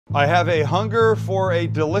I have a hunger for a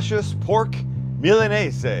delicious pork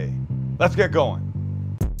Milanese. Let's get going.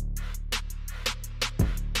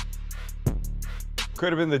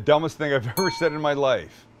 Could have been the dumbest thing I've ever said in my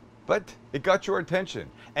life, but it got your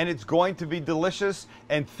attention, and it's going to be delicious.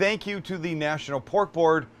 And thank you to the National Pork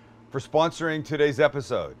Board for sponsoring today's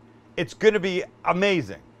episode. It's going to be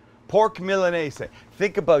amazing. Pork Milanese.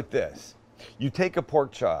 Think about this. You take a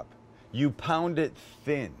pork chop, you pound it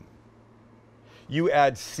thin. You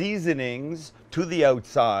add seasonings to the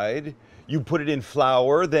outside. You put it in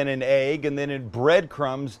flour, then in egg, and then in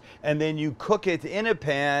breadcrumbs, and then you cook it in a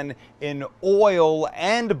pan in oil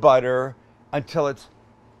and butter until it's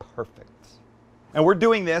perfect. And we're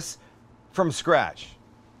doing this from scratch.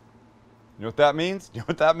 You know what that means? You know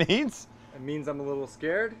what that means? It means I'm a little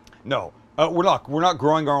scared? No, we're not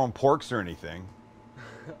growing our own porks or anything.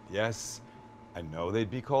 Yes, I know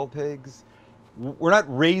they'd be called pigs. We're not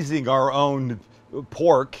raising our own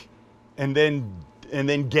pork and then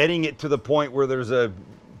getting it to the point where there's a,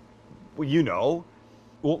 well, you know.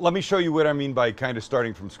 Well, let me show you what I mean by kind of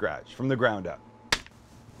starting from scratch, from the ground up.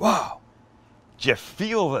 Wow, do you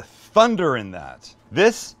feel the thunder in that?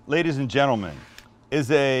 This, ladies and gentlemen,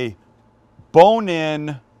 is a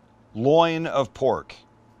bone-in loin of pork.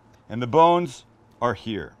 And the bones are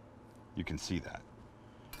here. You can see that.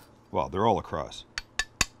 Well, they're all across.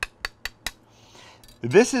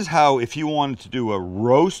 This is how, if you wanted to do a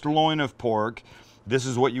roast loin of pork, this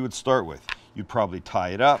is what you would start with. You'd probably tie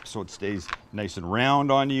it up so it stays nice and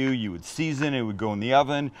round on you. You would season, it would go in the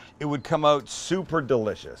oven. It would come out super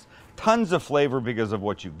delicious. Tons of flavor because of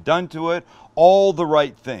what you've done to it. All the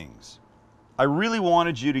right things. I really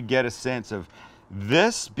wanted you to get a sense of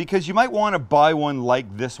this because you might want to buy one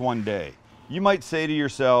like this one day. You might say to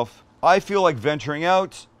yourself, I feel like venturing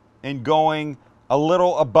out and going a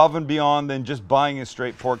little above and beyond than just buying a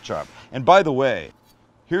straight pork chop. And by the way,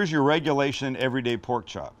 here's your regulation everyday pork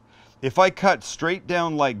chop. If I cut straight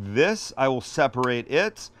down like this, I will separate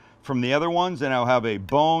it from the other ones and I'll have a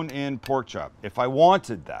bone-in pork chop if I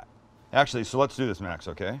wanted that. Actually, so let's do this, Max,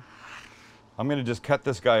 okay? I'm gonna just cut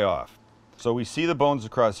this guy off. So we see the bones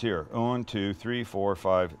across here. 1, 2, 3, 4,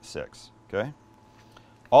 5, 6, okay?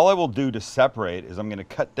 All I will do to separate is I'm gonna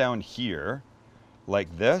cut down here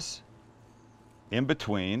like this, in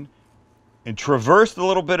between, and traverse the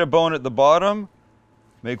little bit of bone at the bottom,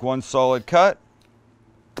 make one solid cut,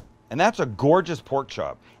 and that's a gorgeous pork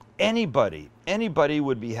chop. Anybody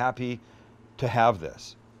would be happy to have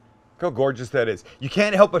this. Look how gorgeous that is. You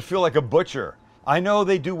can't help but feel like a butcher. I know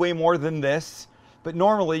they do way more than this, but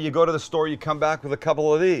normally you go to the store, you come back with a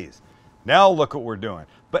couple of these. Now look what we're doing.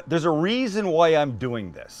 But there's a reason why I'm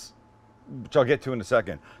doing this, which I'll get to in a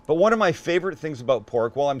second. But one of my favorite things about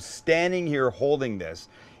pork, while I'm standing here holding this,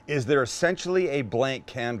 is they're essentially a blank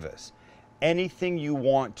canvas. Anything you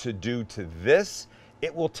want to do to this,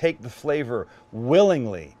 it will take the flavor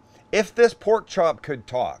willingly. If this pork chop could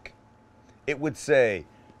talk, it would say,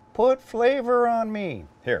 put flavor on me.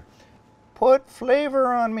 Here, put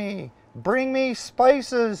flavor on me. Bring me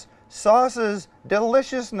spices, sauces,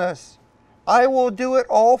 deliciousness. I will do it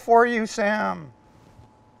all for you, Sam.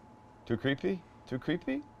 Too creepy? Too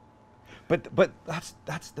creepy? But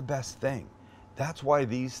that's the best thing. That's why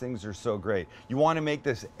these things are so great. You want to make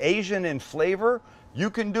this Asian in flavor? You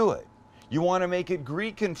can do it. You want to make it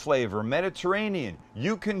Greek in flavor, Mediterranean?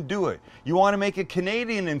 You can do it. You want to make it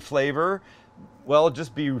Canadian in flavor? Well,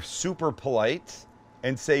 just be super polite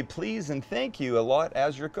and say please and thank you a lot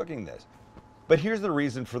as you're cooking this. But here's the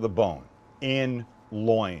reason for the bone in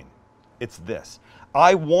loin. It's this.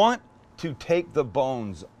 I want to take the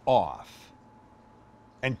bones off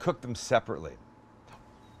and cook them separately.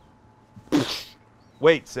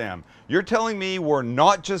 Wait, Sam, you're telling me we're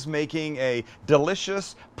not just making a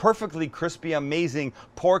delicious, perfectly crispy, amazing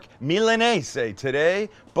pork Milanese today,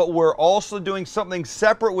 but we're also doing something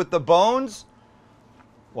separate with the bones?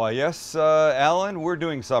 Why, yes, Alan, we're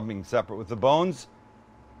doing something separate with the bones,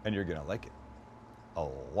 and you're gonna like it a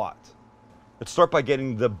lot. Let's start by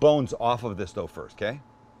getting the bones off of this though first, okay?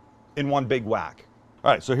 In one big whack.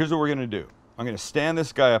 All right, so here's what we're gonna do. I'm gonna stand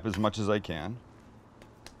this guy up as much as I can.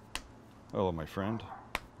 Hello, my friend.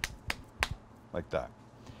 Like that.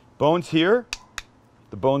 Bones here.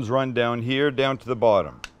 The bones run down here, down to the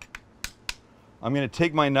bottom. I'm gonna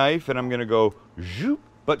take my knife and I'm gonna go zoop,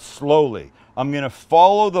 but slowly. I'm gonna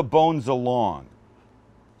follow the bones along.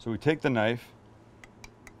 So we take the knife,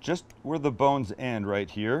 just where the bones end right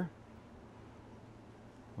here.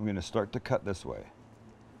 I'm gonna start to cut this way.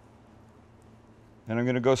 And I'm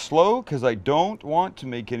gonna go slow because I don't want to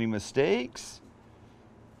make any mistakes.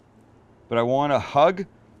 But I wanna hug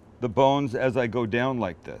the bones as I go down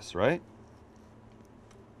like this, right?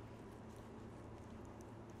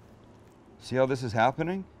 See how this is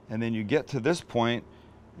happening? And then you get to this point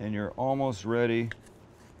and you're almost ready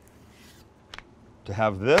to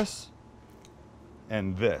have this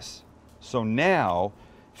and this. So now,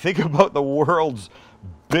 think about the world's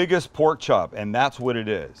biggest pork chop, and that's what it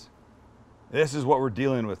is. This is what we're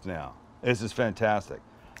dealing with now. This is fantastic.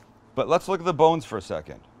 But let's look at the bones for a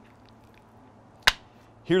second.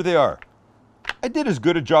 Here they are. I did as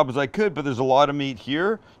good a job as I could, but there's a lot of meat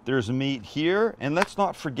here, there's meat here, and let's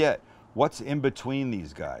not forget what's in between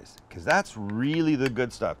these guys, because that's really the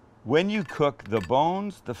good stuff. When you cook the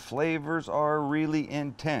bones, the flavors are really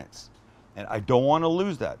intense, and I don't want to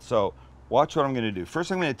lose that. So watch what I'm going to do.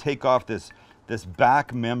 First, I'm going to take off this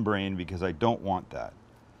back membrane because I don't want that.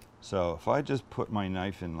 So if I just put my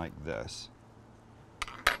knife in like this,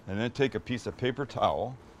 and then take a piece of paper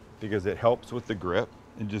towel because it helps with the grip,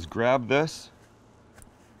 and just grab this.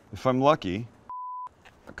 If I'm lucky,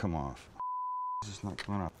 come off. This is not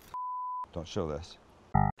coming off. Don't show this.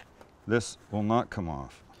 This will not come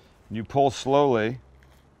off. You pull slowly,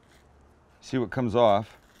 see what comes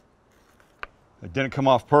off. It didn't come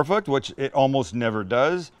off perfect, which it almost never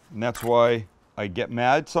does, and that's why I get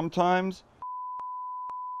mad sometimes.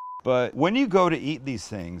 But when you go to eat these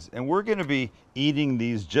things, and we're going to be eating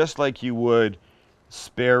these just like you would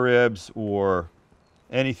spare ribs or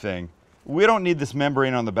anything, we don't need this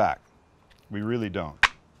membrane on the back. We really don't.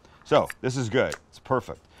 So this is good. It's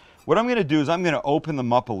perfect. What I'm going to do is I'm going to open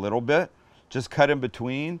them up a little bit, just cut in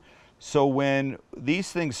between, so when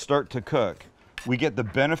these things start to cook, we get the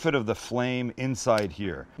benefit of the flame inside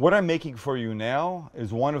here. What I'm making for you now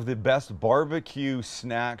is one of the best barbecue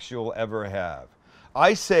snacks you'll ever have.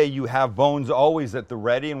 I say you have bones always at the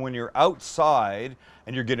ready, and when you're outside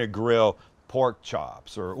and you're going to grill pork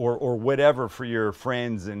chops or whatever for your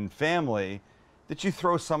friends and family, that you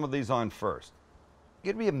throw some of these on first.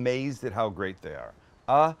 You'd be amazed at how great they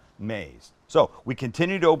are. Amazed. So we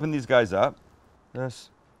continue to open these guys up. This,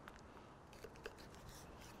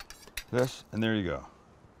 and there you go.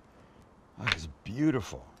 Oh, it's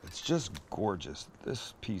beautiful. It's just gorgeous.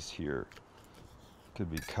 This piece here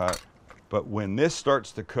could be cut. But when this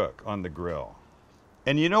starts to cook on the grill,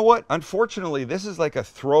 and you know what? Unfortunately, this is like a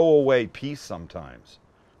throwaway piece sometimes,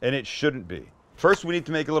 and it shouldn't be. First, we need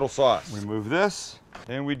to make a little sauce. We move this,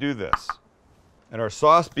 and we do this. And our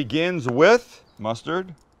sauce begins with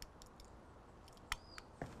mustard.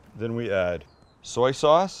 Then we add soy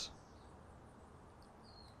sauce.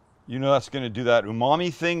 You know that's going to do that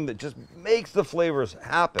umami thing that just makes the flavors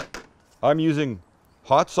happen. I'm using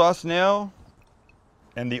hot sauce now.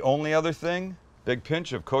 And the only other thing, big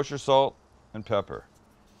pinch of kosher salt and pepper.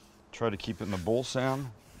 Try to keep it in the bowl,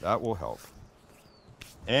 Sam. That will help.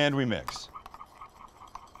 And we mix.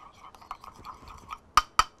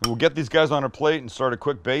 And we'll get these guys on a plate and start a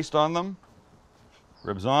quick baste on them.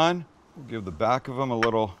 Ribs on. We'll give the back of them a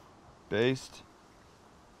little baste.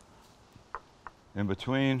 In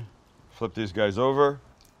between, flip these guys over.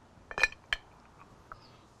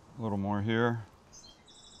 A little more here.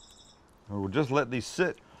 And we'll just let these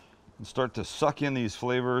sit and start to suck in these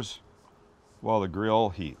flavors while the grill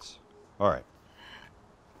heats. All right.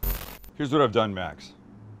 Here's what I've done, Max.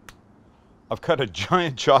 I've cut a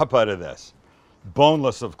giant chop out of this.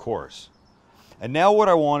 Boneless, of course. And now what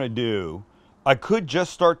I want to do, I could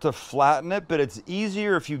just start to flatten it, but it's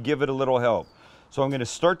easier if you give it a little help. So I'm going to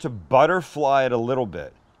start to butterfly it a little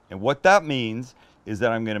bit. And what that means is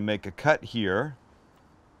that I'm going to make a cut here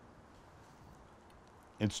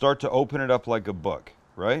and start to open it up like a book,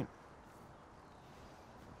 right?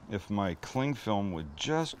 If my cling film would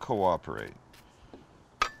just cooperate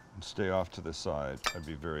and stay off to the side, I'd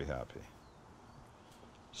be very happy.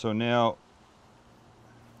 So now,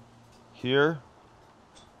 here,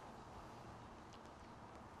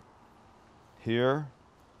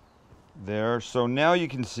 there. So now you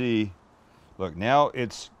can see, look, now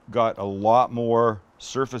it's got a lot more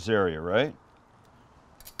surface area, right?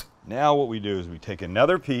 Now what we do is we take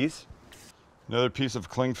another piece of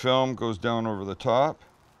cling film goes down over the top,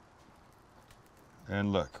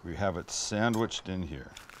 and look, we have it sandwiched in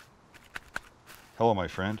here. Hello, my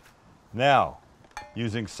friend. Now,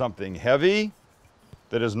 using something heavy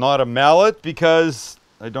that is not a mallet because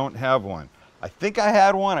I don't have one. I think I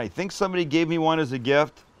had one. I think somebody gave me one as a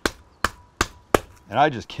gift, and I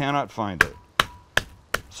just cannot find it.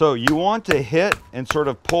 So you want to hit and sort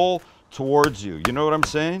of pull towards you. You know what I'm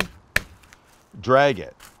saying? Drag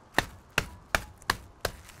it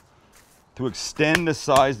to extend the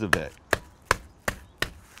size of it.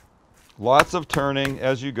 Lots of turning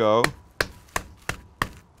as you go.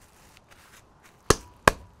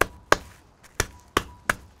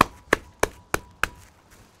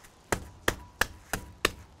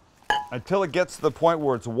 until it gets to the point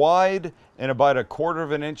where it's wide and about 1/4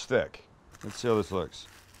 of an inch thick. Let's see how this looks.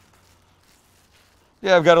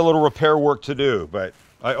 Yeah, I've got a little repair work to do, but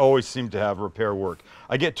I always seem to have repair work.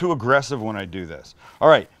 I get too aggressive when I do this. All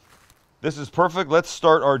right, this is perfect. Let's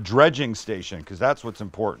start our dredging station because that's what's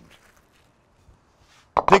important.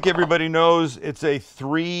 I think everybody knows it's a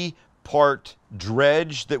 3-part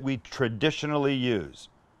dredge that we traditionally use.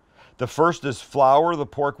 The first is flour. The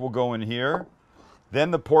pork will go in here. Then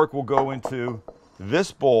the pork will go into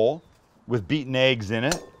this bowl with beaten eggs in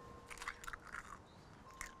it.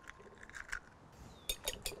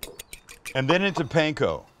 And then into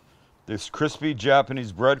panko, this crispy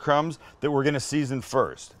Japanese breadcrumbs that we're going to season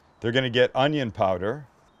first. They're going to get onion powder.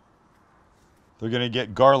 They're going to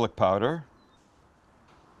get garlic powder,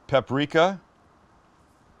 paprika,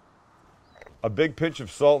 a big pinch of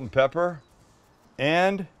salt and pepper,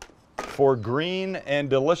 and for green and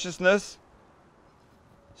deliciousness,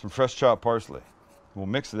 some fresh chopped parsley. We'll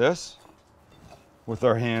mix this with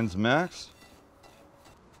our hands max.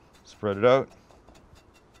 Spread it out.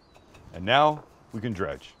 And now we can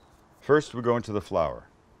dredge. First, we go into the flour.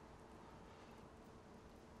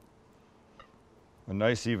 A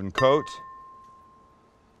nice even coat.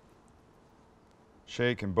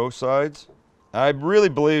 Shake in both sides. I really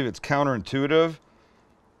believe it's counterintuitive,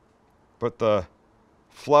 but the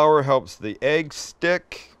flour helps the egg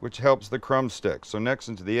stick, which helps the crumbs stick. So next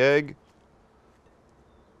into the egg,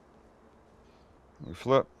 we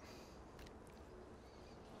flip.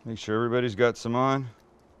 Make sure everybody's got some on.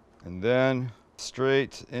 And then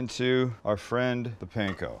straight into our friend, the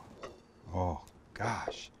panko. Oh,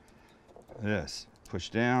 gosh. This.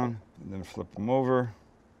 Push down, and then flip them over.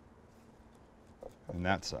 And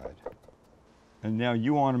that side. And now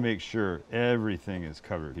you want to make sure everything is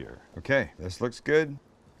covered here. Okay, this looks good.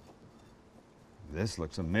 This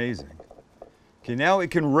looks amazing. Okay, now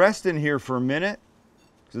it can rest in here for a minute,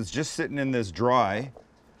 because it's just sitting in this dry.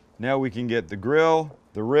 Now we can get the grill,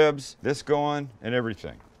 the ribs, this going, and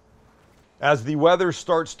everything. As the weather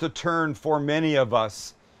starts to turn for many of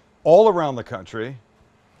us all around the country,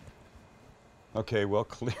 okay, well,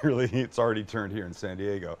 clearly it's already turned here in San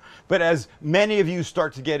Diego, but as many of you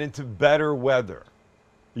start to get into better weather,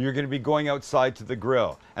 you're going to be going outside to the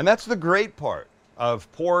grill. And that's the great part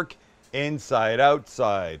of pork inside,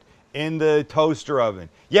 outside, in the toaster oven.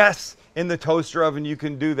 Yes, in the toaster oven you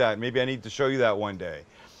can do that. Maybe I need to show you that one day.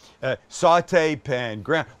 Saute pan,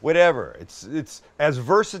 whatever. It's as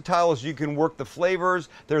versatile as you can work the flavors.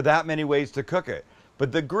 There are that many ways to cook it.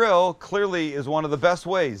 But the grill clearly is one of the best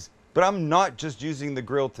ways. But I'm not just using the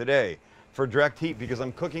grill today for direct heat because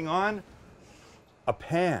I'm cooking on a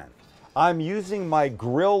pan. I'm using my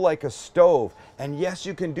grill like a stove. And yes,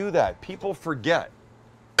 you can do that. People forget.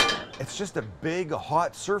 It's just a big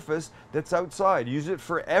hot surface that's outside. Use it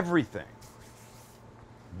for everything.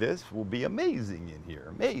 This will be amazing in here.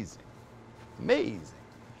 Amazing. Amazing.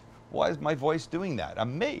 Why is my voice doing that?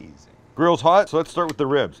 Amazing. Grill's hot, so let's start with the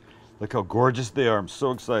ribs. Look how gorgeous they are. I'm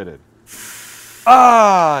so excited.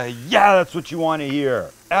 Ah, yeah, that's what you want to hear.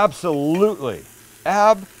 Absolutely.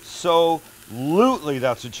 Absolutely,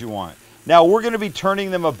 that's what you want. Now, we're going to be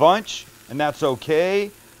turning them a bunch, and that's okay.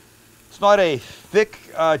 It's not a thick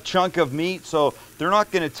chunk of meat, so they're not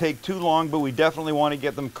going to take too long, but we definitely want to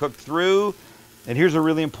get them cooked through. And here's a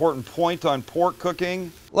really important point on pork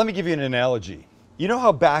cooking. Let me give you an analogy. You know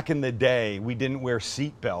how back in the day we didn't wear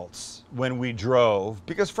seat belts when we drove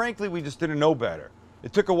because frankly we just didn't know better.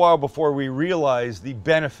 It took a while before we realized the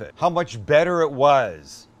benefit, how much better it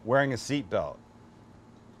was wearing a seat belt.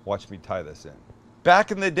 Watch me tie this in. Back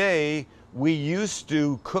in the day we used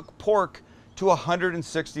to cook pork to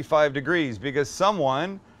 165 degrees because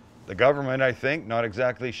someone, the government, I think, not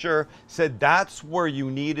exactly sure, said that's where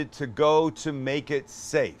you needed to go to make it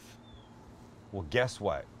safe. Well, guess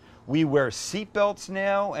what? We wear seatbelts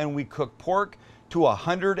now and we cook pork to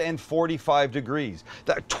 145 degrees.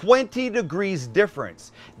 That 20 degrees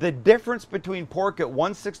difference. The difference between pork at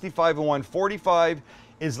 165 and 145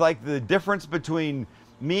 is like the difference between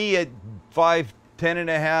me at 5'10" and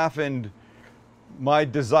a half and my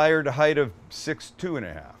desired height of 6'2" and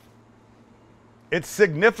a half. It's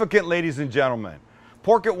significant, ladies and gentlemen.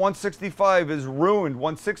 Pork at 165 is ruined.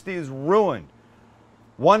 160 is ruined.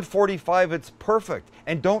 145, it's perfect.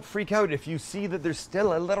 And don't freak out if you see that there's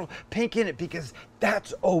still a little pink in it because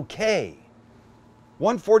that's okay.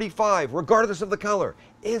 145, regardless of the color,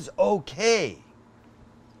 is okay.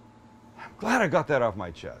 I'm glad I got that off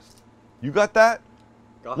my chest. You got that?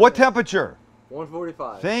 Got what it. Temperature?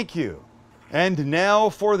 145. Thank you. And now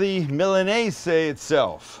for the Milanese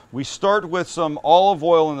itself. We start with some olive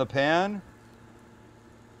oil in the pan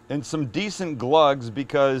and some decent glugs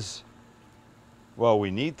because Well,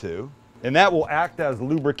 we need to. And that will act as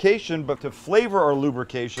lubrication, but to flavor our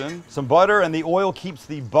lubrication, some butter, and the oil keeps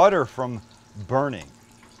the butter from burning.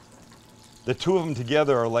 The two of them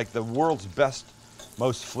together are like the world's best,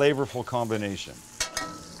 most flavorful combination.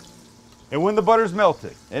 And when the butter's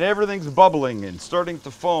melted and everything's bubbling and starting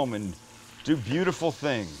to foam and do beautiful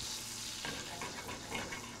things,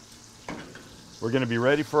 we're gonna be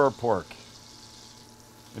ready for our pork.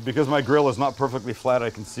 And because my grill is not perfectly flat, I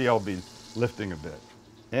can see I'll be lifting a bit.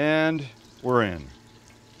 And we're in.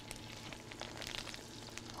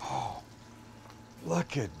 Oh,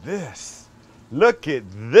 look at this. Look at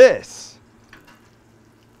this.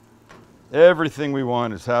 Everything we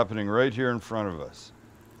want is happening right here in front of us.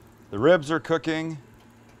 The ribs are cooking.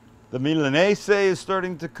 The Milanese is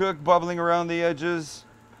starting to cook, bubbling around the edges.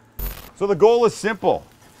 So the goal is simple.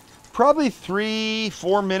 Probably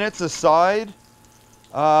 3-4 minutes aside.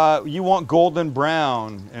 You want golden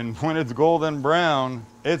brown, and when it's golden brown,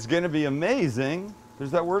 it's gonna be amazing.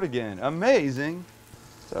 There's that word again, amazing.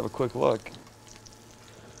 Let's have a quick look.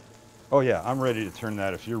 Oh yeah, I'm ready to turn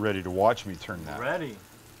that if you're ready to watch me turn that. Ready.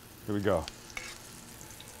 Here we go.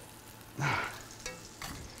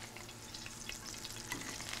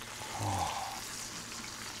 Oh.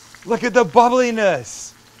 Look at the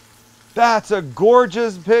bubbliness. That's a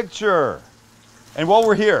gorgeous picture. And while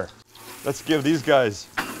we're here, let's give these guys,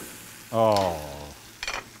 oh,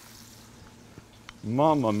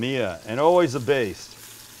 mamma mia, and always a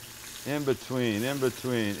baste. In between, in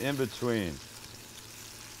between, in between.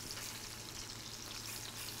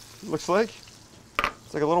 Looks like,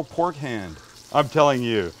 it's like a little pork hand. I'm telling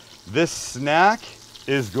you, this snack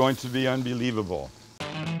is going to be unbelievable.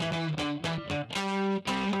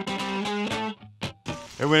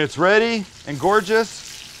 And when it's ready and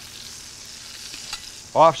gorgeous,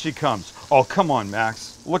 off she comes. Oh, come on,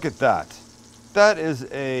 Max. Look at that. That is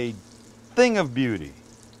a thing of beauty.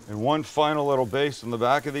 And one final little baste on the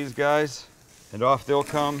back of these guys, and off they'll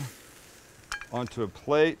come onto a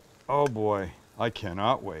plate. Oh boy, I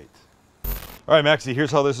cannot wait. All right, Maxie,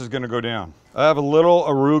 here's how this is gonna go down. I have a little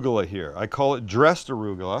arugula here. I call it dressed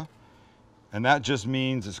arugula, and that just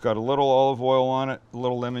means it's got a little olive oil on it, a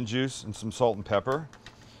little lemon juice, and some salt and pepper.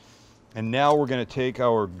 And now we're gonna take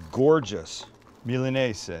our gorgeous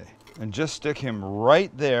Milanese and just stick him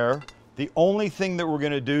right there. The only thing that we're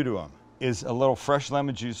gonna do to him is a little fresh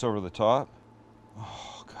lemon juice over the top.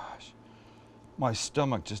 Oh gosh, my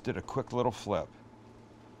stomach just did a quick little flip.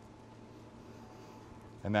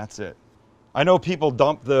 And that's it. I know people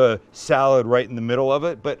dump the salad right in the middle of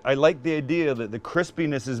it, but I like the idea that the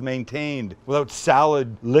crispiness is maintained without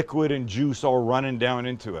salad liquid and juice all running down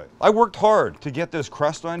into it. I worked hard to get this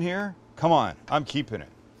crust on here. Come on, I'm keeping it.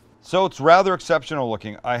 So it's rather exceptional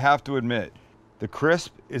looking, I have to admit. The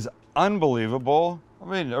crisp is unbelievable. I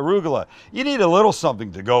mean, arugula, you need a little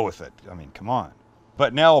something to go with it. I mean, come on.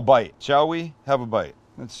 But now a bite. Shall we? Have a bite.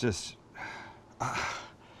 Let's just,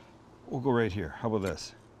 we'll go right here. How about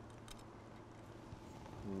this?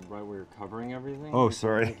 Right where you're covering everything. Oh,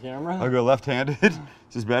 sorry. The camera. I'll go left-handed. Is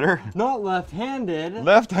this better? Not left-handed.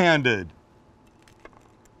 Left-handed.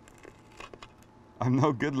 I'm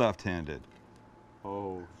no good left-handed.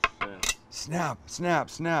 Oh, shit. Snap, snap,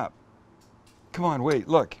 snap. Come on, wait,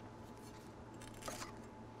 look.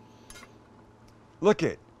 Look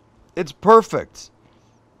it. It's perfect.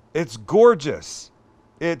 It's gorgeous.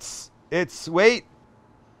 It's, wait.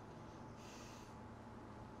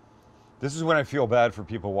 This is when I feel bad for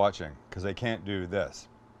people watching, because they can't do this.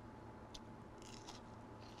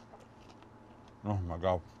 Oh my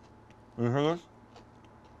God. You hear this?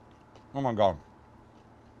 Oh my God.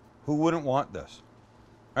 Who wouldn't want this?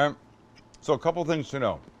 So a couple things to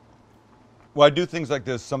know. When I do things like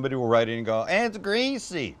this, somebody will write in and go, "And it's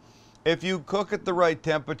greasy." If you cook at the right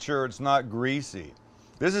temperature, it's not greasy.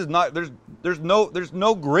 This is not, there's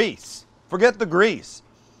no grease. Forget the grease.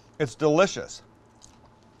 It's delicious.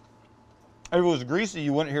 If it was greasy,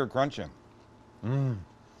 you wouldn't hear crunching. Mmm.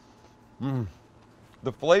 Mmm.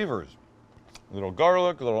 The flavors. A little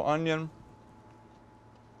garlic, a little onion.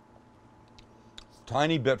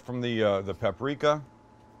 Tiny bit from the paprika.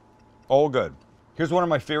 All good. Here's one of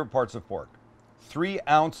my favorite parts of pork. 3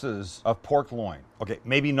 ounces of pork loin. Okay,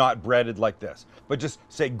 maybe not breaded like this, but just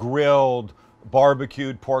say grilled,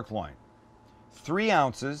 barbecued pork loin. 3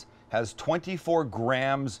 ounces has 24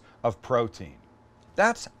 grams of protein.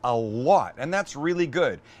 That's a lot, and that's really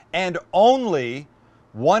good. And only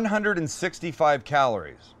 165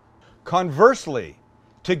 calories. Conversely,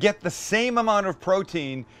 to get the same amount of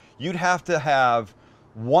protein, you'd have to have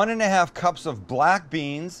 1.5 cups of black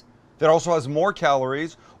beans that also has more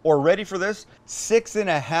calories, or ready for this,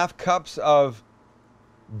 6.5 cups of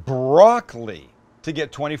broccoli. to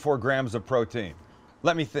get 24 grams of protein?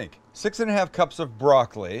 Let me think. 6.5 cups of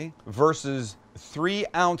broccoli versus 3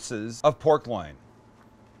 ounces of pork loin.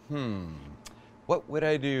 What would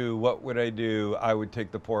I do? What would I do? I would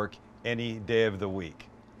take the pork any day of the week.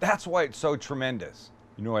 That's why it's so tremendous.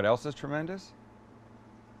 You know what else is tremendous?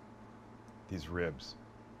 These ribs.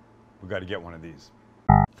 We got to get one of these.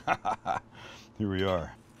 Here we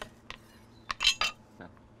are.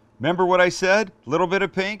 Remember what I said? A little bit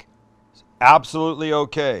of pink? It's absolutely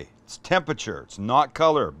okay. It's temperature. It's not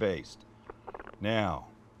color based. Now,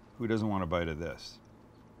 who doesn't want a bite of this?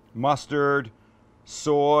 Mustard,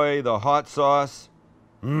 soy, the hot sauce.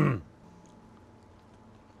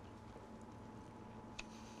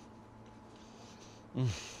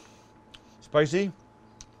 Spicy.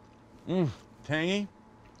 Tangy.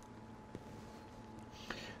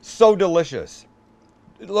 So delicious.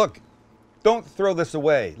 Look, don't throw this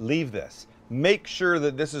away. Leave this. Make sure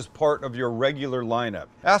that this is part of your regular lineup.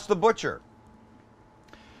 Ask the butcher.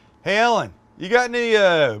 Hey, Alan, you got any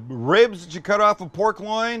ribs that you cut off of pork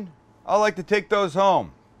loin? I'd like to take those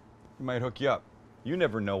home. He might hook you up. You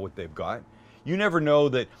never know what they've got. You never know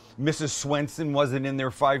that Mrs. Swenson wasn't in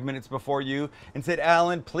there 5 minutes before you and said,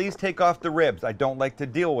 Alan, please take off the ribs. I don't like to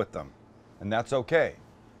deal with them. And that's okay.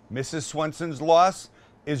 Mrs. Swenson's loss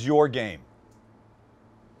is your game.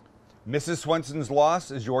 Mrs. Swenson's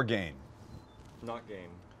loss is your gain. Not game.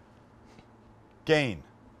 Gain.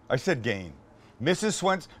 I said gain. Mrs.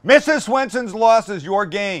 Swenson's loss is your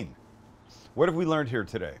gain. What have we learned here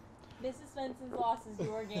today? Mrs. Swenson's loss is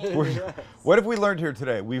your game. What have we learned here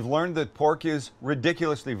today? We've learned that pork is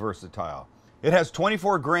ridiculously versatile. It has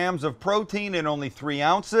 24 grams of protein and only 3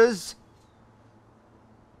 ounces.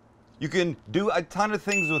 You can do a ton of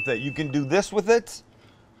things with it. You can do this with it.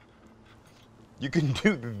 You can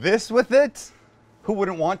do this with it. Who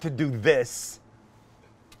wouldn't want to do this?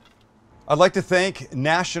 I'd like to thank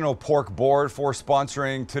National Pork Board for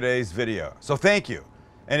sponsoring today's video. So thank you.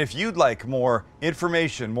 And if you'd like more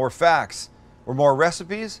information, more facts, or more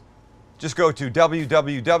recipes, just go to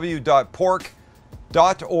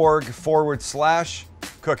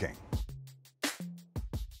www.pork.org/cooking.